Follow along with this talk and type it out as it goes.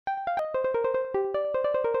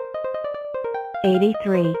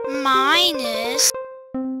83 minus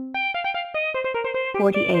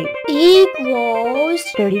 48 equals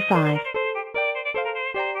 35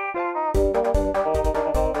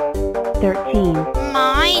 13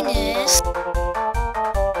 minus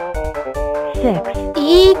 6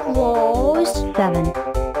 equals 7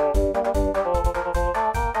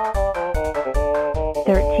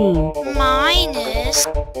 13 minus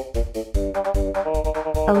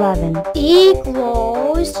 11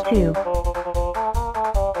 equals 2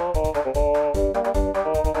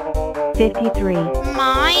 53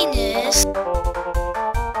 minus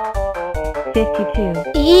 52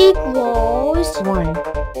 equals 1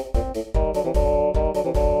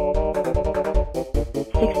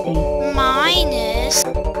 60 minus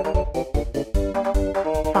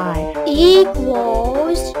 5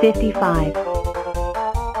 equals 55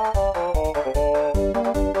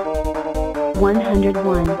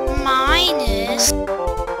 101 minus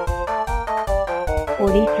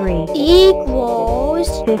 43 equals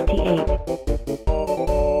 58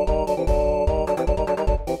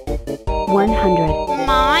 100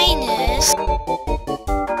 minus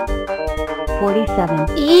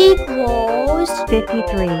 47 equals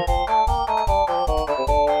 53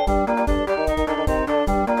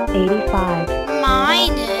 85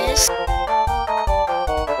 minus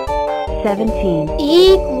 17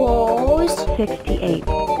 equals 68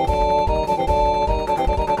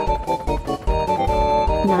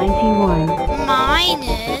 91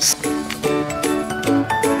 minus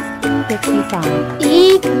 65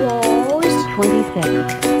 equals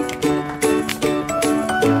 26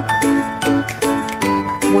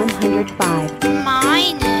 105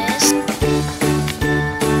 minus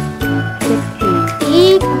 16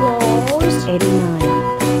 equals 89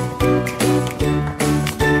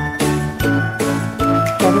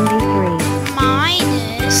 73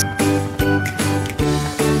 minus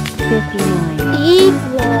 59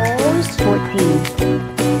 equals 14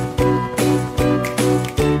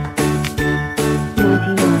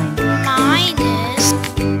 99 minus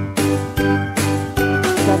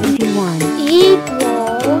 71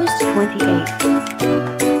 equals 28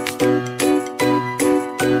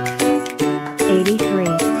 83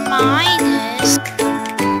 minus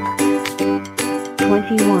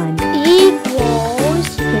 21 equals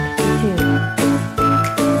 62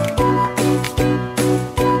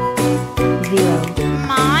 0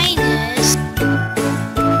 minus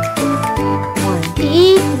 1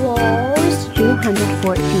 equals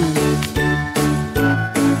 214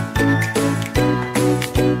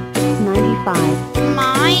 95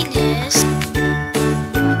 minus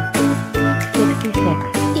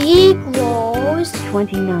 66 equals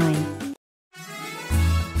 29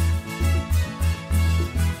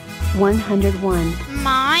 101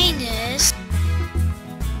 minus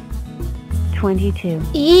 22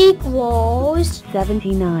 equals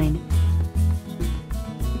 79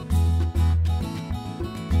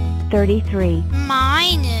 33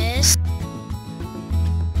 minus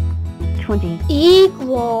 20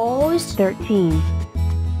 equals 13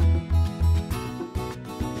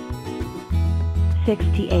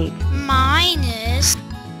 68 minus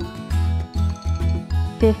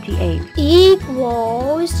 58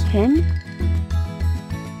 equals 10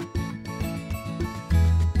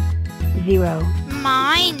 0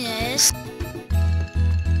 minus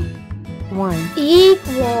 1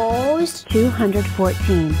 equals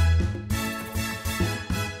 214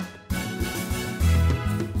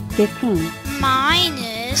 15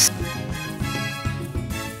 minus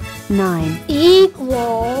 9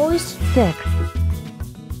 equals 6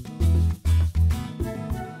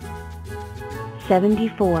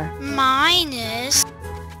 74 minus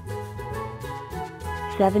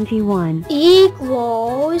 71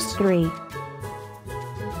 equals 3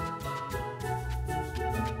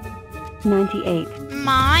 98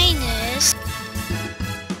 minus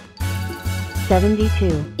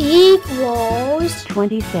 72 equals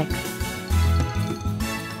 26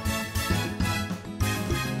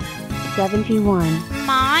 71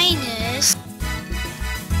 minus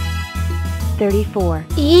 34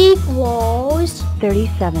 equals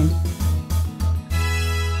 37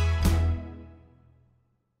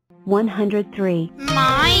 103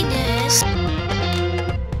 minus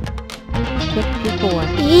 64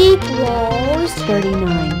 equals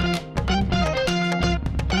 39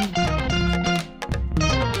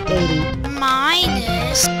 80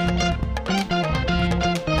 minus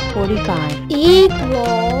 45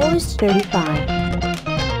 equals 35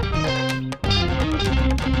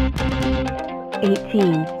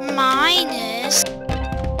 18 minus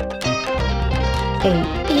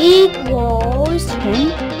 8 equals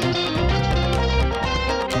 10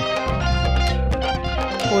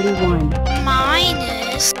 41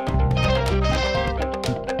 minus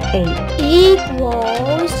 8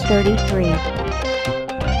 equals 33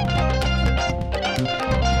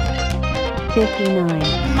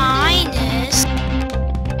 59 minus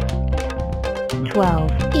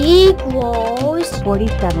 12 equals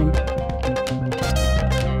 47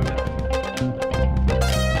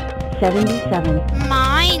 77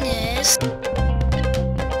 minus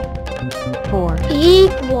 4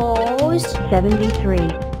 equals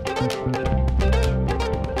 73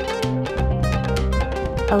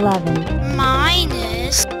 11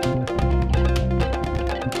 minus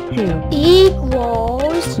 2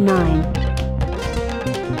 equals 9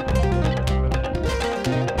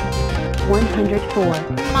 104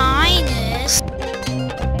 minus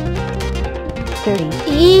 30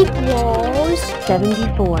 equals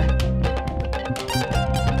 74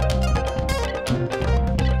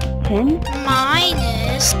 10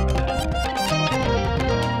 minus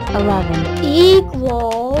 11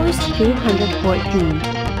 equals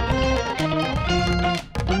 214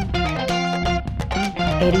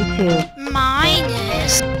 82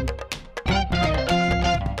 minus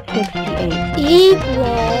 68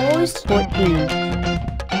 equals 14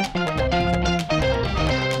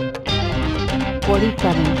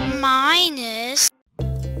 47 minus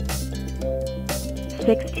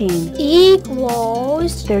 16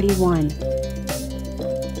 equals 31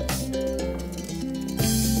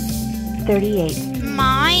 38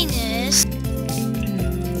 minus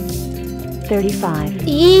 35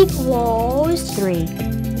 equals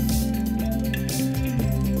 3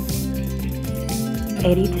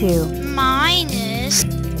 82 minus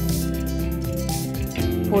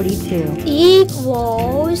 42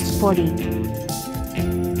 equals 40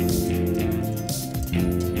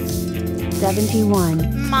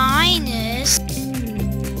 71 minus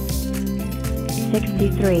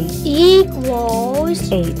 63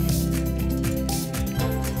 equals 8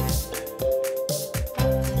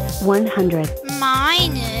 100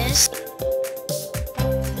 minus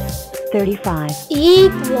 35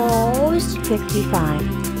 equals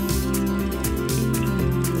 65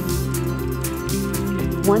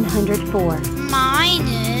 104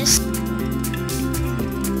 minus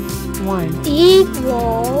 1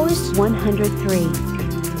 equals 103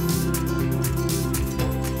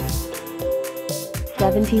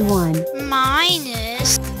 71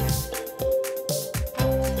 minus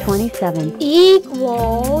 27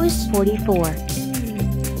 equals 44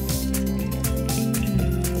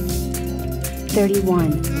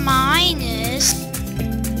 31 minus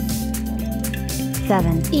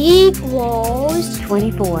 7 equals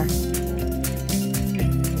 24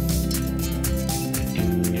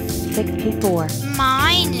 64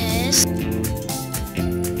 minus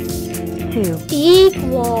 2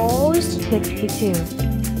 equals 62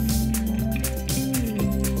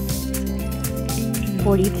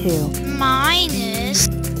 42 minus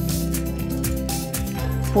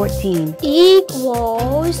 14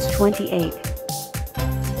 equals 28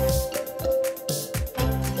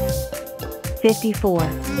 54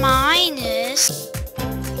 minus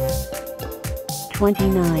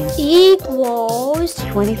 29 equals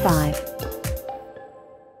 25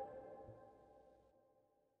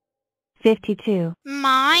 52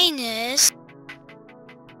 minus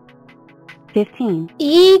 15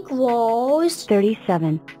 equals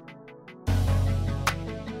 37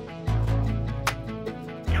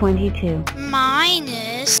 22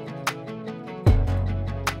 minus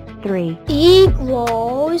 3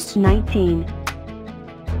 equals 19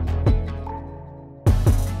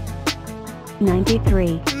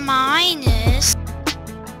 93 minus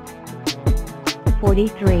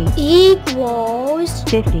 43 equals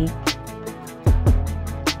 50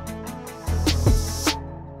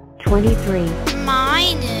 23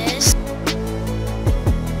 minus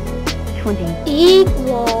 20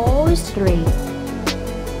 equals 3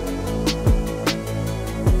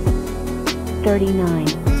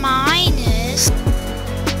 39 minus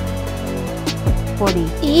 40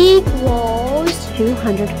 equals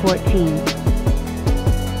 214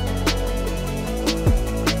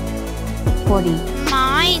 40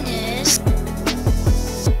 minus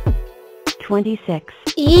 26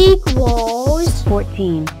 equals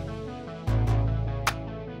 14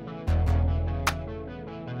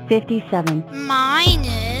 57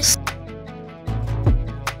 minus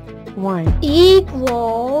 1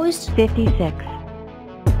 equals 56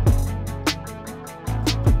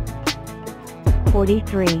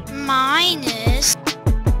 43 minus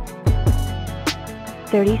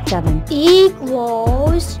 37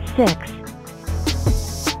 equals 6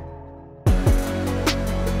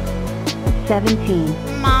 17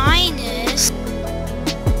 minus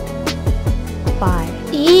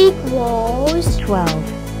 5 equals equals 12.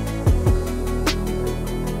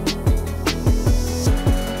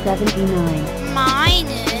 79.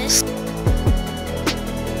 minus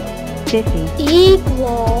 50.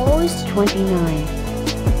 equals 29.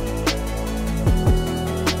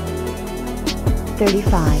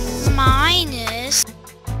 35. minus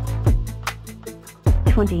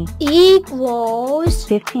 20. equals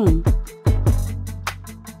 15.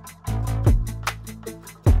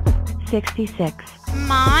 66.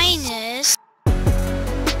 minus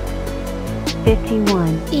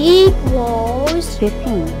 51. equals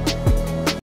 15.